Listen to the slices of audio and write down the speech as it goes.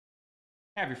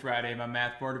Happy Friday, my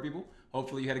math partner people.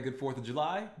 Hopefully you had a good 4th of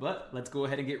July, but let's go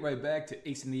ahead and get right back to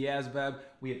acing the ASVAB.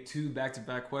 We have two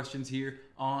back-to-back questions here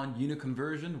on unit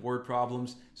conversion, word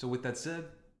problems. So with that said,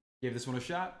 give this one a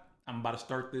shot. I'm about to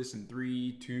start this in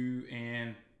 3, 2,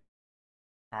 and...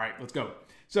 All right, let's go.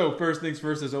 So first things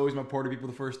first, as always, my partner people,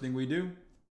 the first thing we do,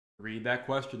 read that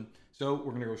question. So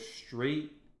we're gonna go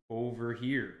straight over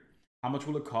here. How much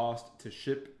will it cost to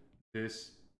ship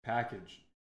this package?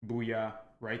 Booyah,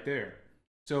 right there.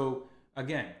 So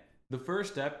again, the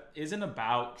first step isn't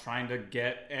about trying to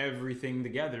get everything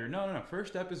together. No.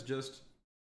 First step is just,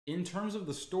 in terms of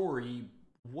the story,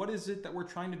 what is it that we're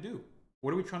trying to do?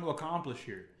 What are we trying to accomplish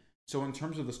here? So in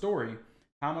terms of the story,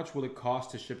 how much will it cost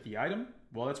to ship the item?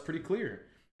 Well, that's pretty clear.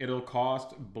 It'll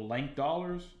cost blank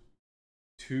dollars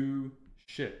to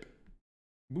ship.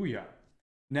 Booyah.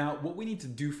 Now, what we need to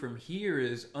do from here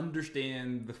is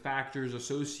understand the factors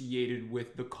associated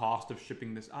with the cost of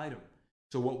shipping this item.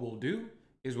 So what we'll do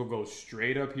is we'll go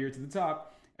straight up here to the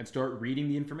top and start reading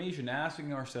the information,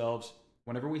 asking ourselves,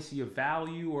 whenever we see a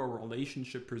value or a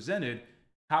relationship presented,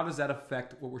 how does that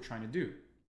affect what we're trying to do?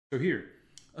 So here,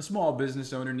 a small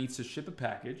business owner needs to ship a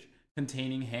package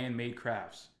containing handmade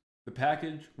crafts. The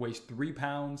package weighs 3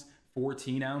 pounds,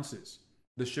 14 ounces.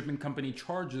 The shipping company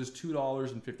charges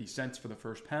 $2.50 for the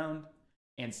first pound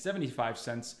and 75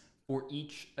 cents for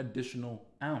each additional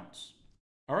ounce.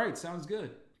 All right, sounds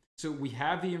good. So we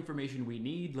have the information we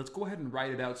need. Let's go ahead and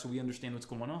write it out so we understand what's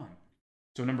going on.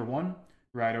 So number one,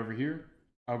 right over here,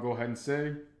 I'll go ahead and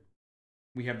say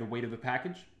we have the weight of the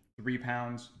package, 3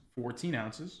 pounds, 14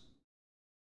 ounces.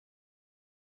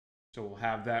 So we'll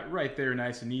have that right there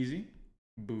nice and easy.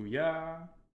 Booyah.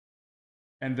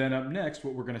 And then up next,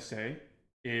 what we're going to say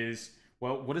is,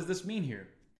 well, what does this mean here?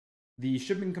 The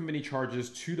shipping company charges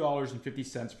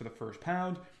 $2.50 for the first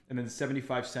pound and then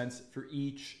 75 cents for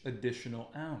each additional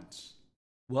ounce.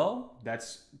 Well,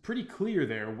 that's pretty clear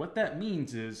there. What that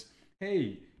means is,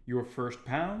 hey, your first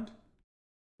pound,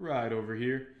 right over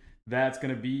here, that's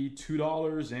going to be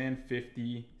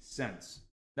 $2.50.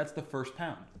 That's the first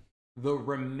pound. The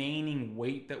remaining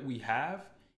weight that we have,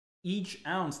 each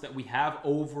ounce that we have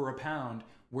over a pound,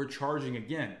 we're charging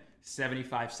again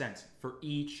 75 cents for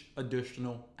each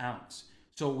additional ounce.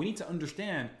 So we need to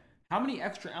understand how many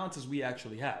extra ounces we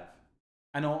actually have.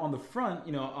 I know on the front,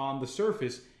 on the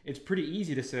surface, it's pretty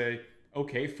easy to say,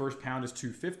 okay, first pound is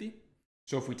 250.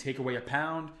 So if we take away a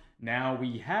pound, now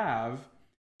we have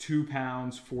 2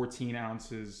 pounds, 14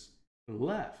 ounces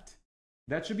left.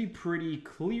 That should be pretty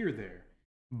clear there.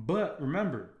 But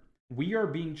remember, we are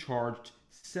being charged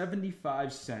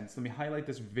 75 cents. Let me highlight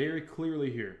this very clearly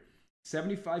here.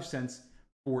 75 cents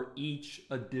for each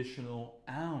additional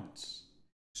ounce.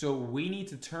 So we need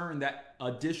to turn that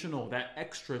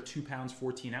extra 2 pounds,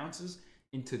 14 ounces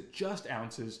into just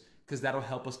ounces, because that'll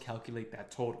help us calculate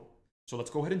that total. So let's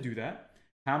go ahead and do that.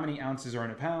 How many ounces are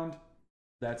in a pound?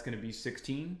 That's going to be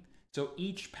 16. So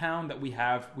each pound that we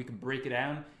have, we can break it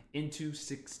down into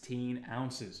 16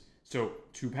 ounces. So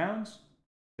 2 pounds,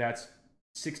 that's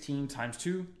 16 times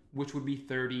 2, which would be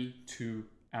 32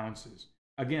 ounces.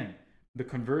 Again, the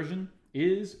conversion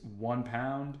is 1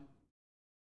 pound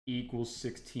equals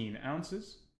 16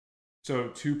 ounces. So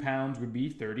 2 pounds would be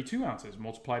 32 ounces.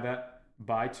 Multiply that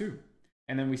by 2.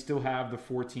 And then we still have the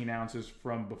 14 ounces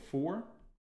from before.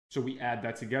 So we add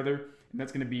that together, and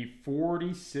that's going to be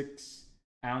 46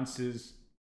 ounces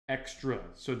extra.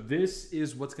 So this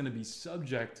is what's going to be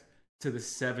subject to the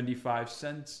 75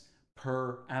 cents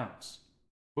per ounce.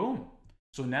 Boom.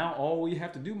 So now all we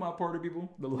have to do, my party people,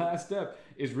 the last step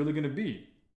is really going to be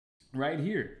right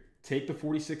here. Take the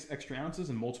 46 extra ounces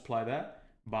and multiply that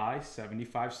by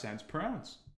 75 cents per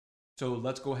ounce. So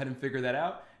let's go ahead and figure that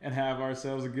out and have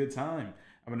ourselves a good time.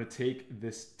 I'm going to take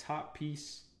this top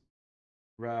piece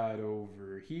right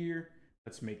over here.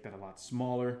 Let's make that a lot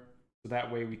smaller, so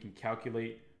that way we can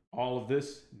calculate all of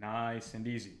this nice and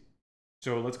easy.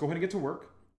 So let's go ahead and get to work.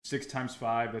 6 times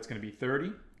 5, that's going to be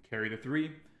 30. Carry the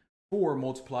 3. 4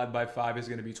 multiplied by 5 is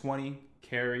going to be 20.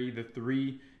 Carry the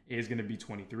 3 is going to be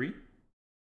 23.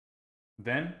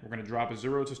 Then we're going to drop a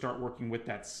 0 to start working with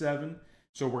that 7.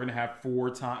 So we're going to have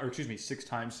 6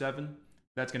 times 7.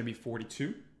 That's going to be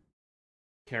 42.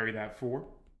 Carry that 4.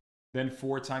 Then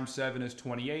 4 times 7 is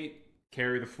 28.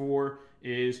 Carry the 4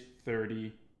 is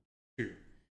 32.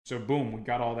 So boom, we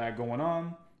got all that going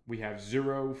on. We have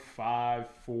 0, 5,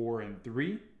 4, and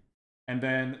 3. And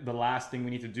then the last thing we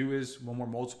need to do is, when we're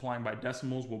multiplying by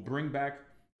decimals, we'll bring back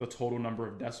the total number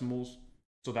of decimals.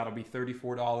 So that'll be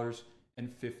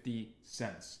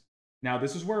 $34.50. Now,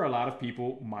 this is where a lot of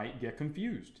people might get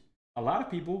confused. A lot of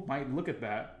people might look at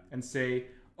that and say,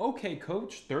 okay,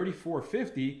 coach,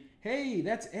 $34.50 hey,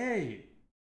 that's A.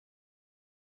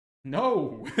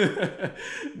 No,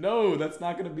 no, that's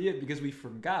not going to be it because we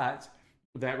forgot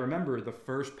that, remember, the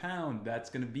first pound, that's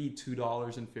going to be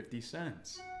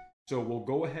 $2.50. So we'll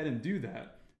go ahead and do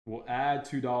that. We'll add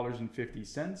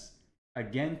 $2.50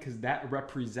 again because that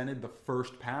represented the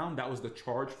first pound. That was the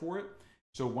charge for it.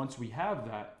 So once we have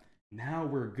that, now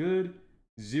we're good.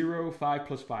 0, 5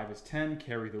 plus 5 is 10,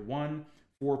 carry the 1.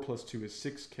 4 plus 2 is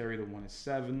 6, carry the 1 is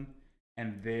 7.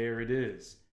 And there it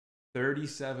is.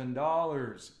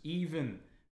 $37 even.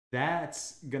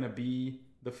 That's gonna be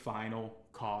the final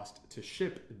cost to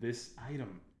ship this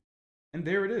item. And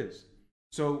there it is.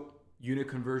 So unit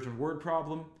conversion word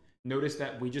problem. Notice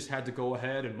that we just had to go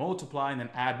ahead and multiply and then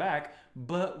add back,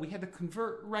 but we had to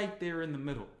convert right there in the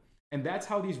middle. And that's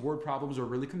how these word problems are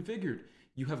really configured.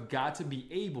 You have got to be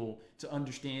able to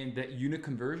understand that unit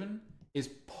conversion is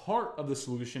part of the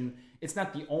solution. It's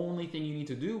not the only thing you need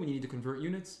to do when you need to convert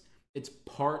units. It's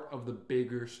part of the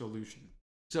bigger solution.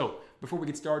 So before we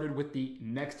get started with the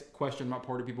next question, my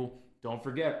party people, don't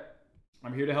forget,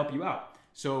 I'm here to help you out.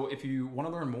 So if you want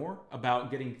to learn more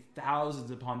about getting thousands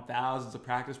upon thousands of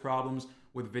practice problems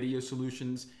with video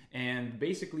solutions and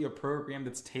basically a program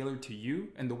that's tailored to you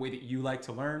and the way that you like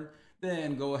to learn,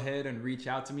 then go ahead and reach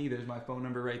out to me. There's my phone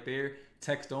number right there,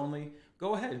 text only.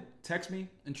 Go ahead, text me,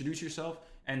 introduce yourself,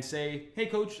 and say, hey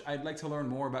coach, I'd like to learn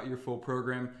more about your full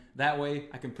program. That way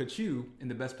I can put you in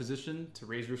the best position to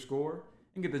raise your score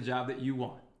and get the job that you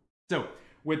want. So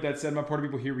with that said, my party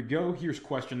people, here we go. Here's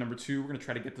question number 2. We're gonna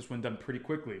try to get this one done pretty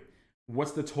quickly.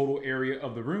 What's the total area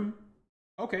of the room?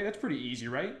 Okay, that's pretty easy,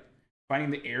 right? Finding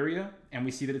the area, and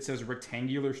we see that it says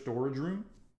rectangular storage room.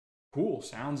 Cool,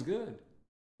 sounds good.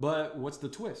 But what's the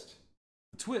twist?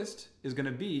 The twist is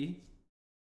gonna be,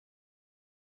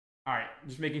 all right,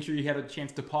 just making sure you had a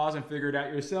chance to pause and figure it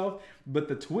out yourself. But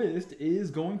the twist is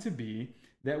going to be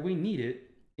that we need it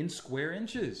in square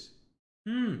inches.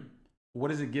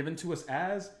 What is it given to us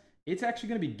as? It's actually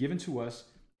going to be given to us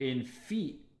in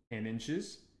feet and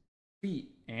inches,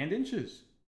 feet and inches.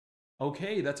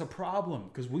 Okay, that's a problem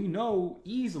because we know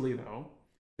easily though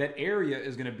that area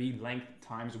is going to be length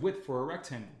times width for a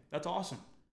rectangle. That's awesome.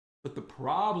 But the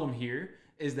problem here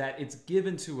is that it's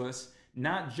given to us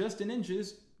not just in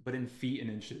inches, but in feet and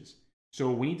inches. So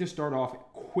we need to start off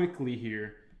quickly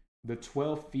here. The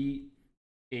 12 feet,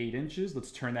 8 inches.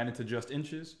 Let's turn that into just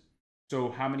inches.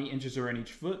 So how many inches are in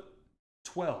each foot?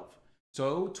 12.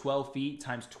 So 12 feet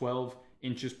times 12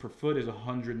 inches per foot is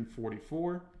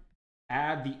 144.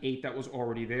 Add the 8 that was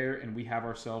already there, and we have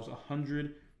ourselves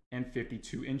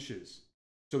 152 inches.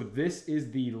 So this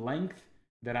is the length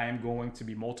that I am going to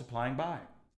be multiplying by.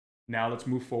 Now let's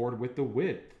move forward with the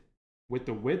width. With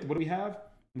the width, what do we have?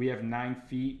 We have 9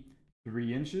 feet,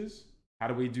 3 inches. How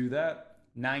do we do that?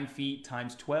 9 feet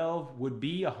times 12 would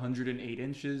be 108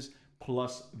 inches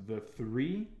plus the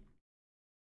 3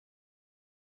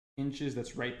 inches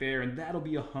that's right there, and that'll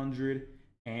be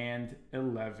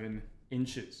 111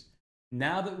 inches.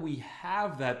 Now that we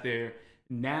have that there,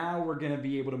 now we're gonna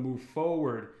be able to move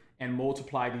forward and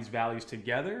multiply these values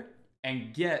together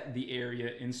and get the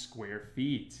area in square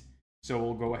feet. So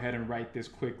we'll go ahead and write this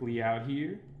quickly out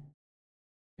here.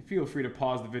 Feel free to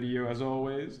pause the video as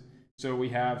always. So we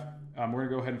have, we're gonna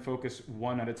go ahead and focus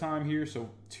one at a time here. So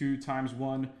 2 times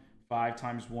 1, 5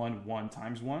 times 1, 1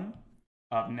 times 1.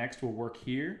 Up next, we'll work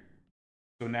here.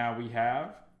 So now we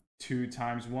have 2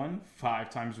 times 1, 5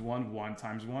 times 1, 1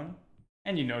 times 1.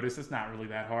 And you notice it's not really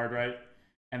that hard, right?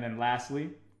 And then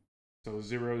lastly, so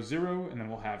 0, 0, and then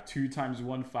we'll have 2 times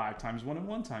 1, 5 times 1, and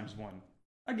 1 times 1.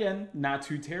 Again, not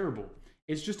too terrible.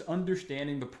 It's just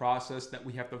understanding the process that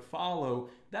we have to follow.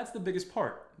 That's the biggest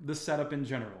part, the setup in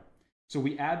general. So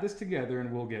we add this together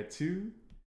and we'll get 2,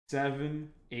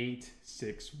 7, 8,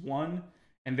 6, 1.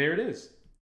 And there it is,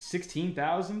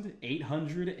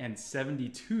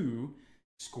 16,872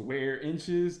 square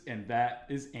inches. And that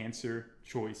is answer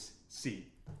choice C.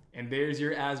 And there's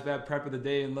your ASVAB prep of the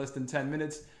day in less than 10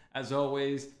 minutes. As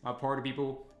always, my party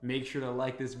people, make sure to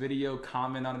like this video,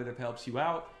 comment on it if it helps you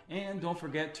out, and don't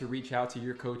forget to reach out to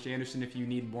your coach Anderson if you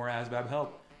need more ASVAB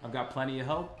help. I've got plenty of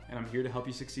help, and I'm here to help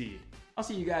you succeed. I'll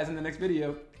see you guys in the next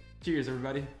video. Cheers,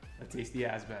 everybody. Let's taste the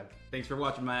ASVAB. Thanks for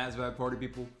watching my ASVAB party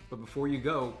people. But before you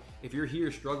go, if you're here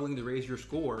struggling to raise your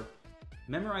score,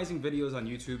 memorizing videos on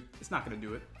YouTube, it's not gonna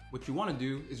do it. What you wanna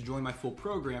do is join my full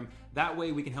program. That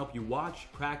way we can help you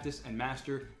watch, practice, and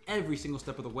master every single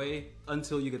step of the way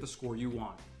until you get the score you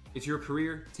want. It's your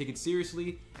career, take it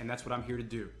seriously, and that's what I'm here to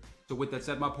do. So with that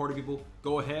said, my party people,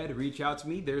 go ahead, reach out to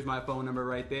me. There's my phone number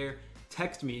right there.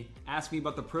 Text me, ask me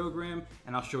about the program,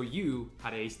 and I'll show you how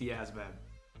to ace the ASVAB.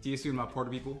 See you soon, my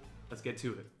party people. Let's get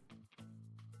to it.